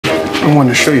I wanted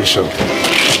to show you something.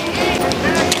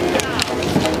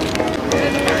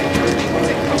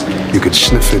 You could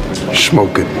sniff it,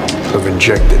 smoke it, or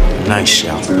inject it. Nice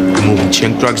shout. You're moving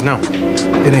chink drugs now?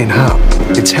 It ain't hop,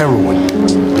 it's heroin.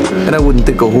 And I wouldn't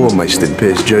think a whoremeister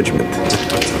pays judgment.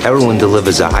 Heroin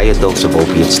delivers a higher dose of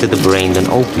opiates to the brain than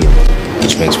opium,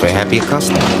 which makes for a happier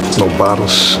customer. No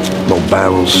bottles, no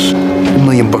barrels, $1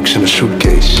 million in a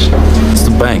suitcase. It's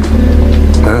the bank.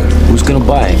 Huh? Who's gonna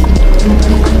buy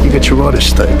it? You get your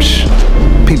artist types.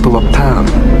 People uptown.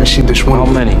 I see this one. How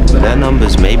many? Their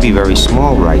numbers may be very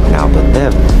small right now, but they're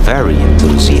very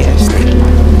enthusiastic.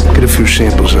 Get a few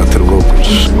samples out to the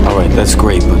locals. All right, that's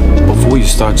great, but before you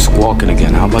start squawking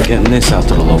again, how about getting this out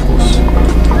to the locals?